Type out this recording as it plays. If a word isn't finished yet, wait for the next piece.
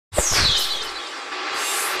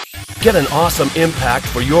Get an awesome impact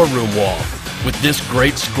for your room wall with this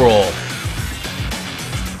great scroll.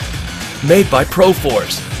 Made by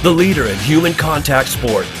ProForce, the leader in human contact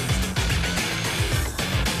sport.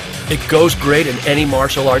 It goes great in any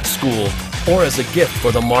martial arts school or as a gift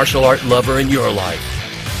for the martial art lover in your life.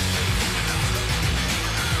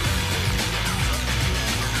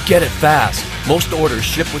 Get it fast. Most orders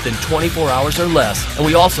ship within 24 hours or less, and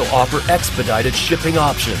we also offer expedited shipping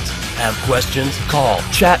options. Have questions? Call,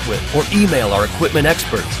 chat with, or email our equipment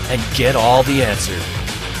experts and get all the answers.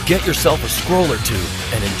 Get yourself a scroll or two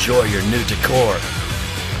and enjoy your new decor.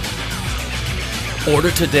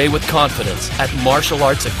 Order today with confidence at Martial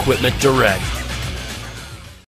Arts Equipment Direct.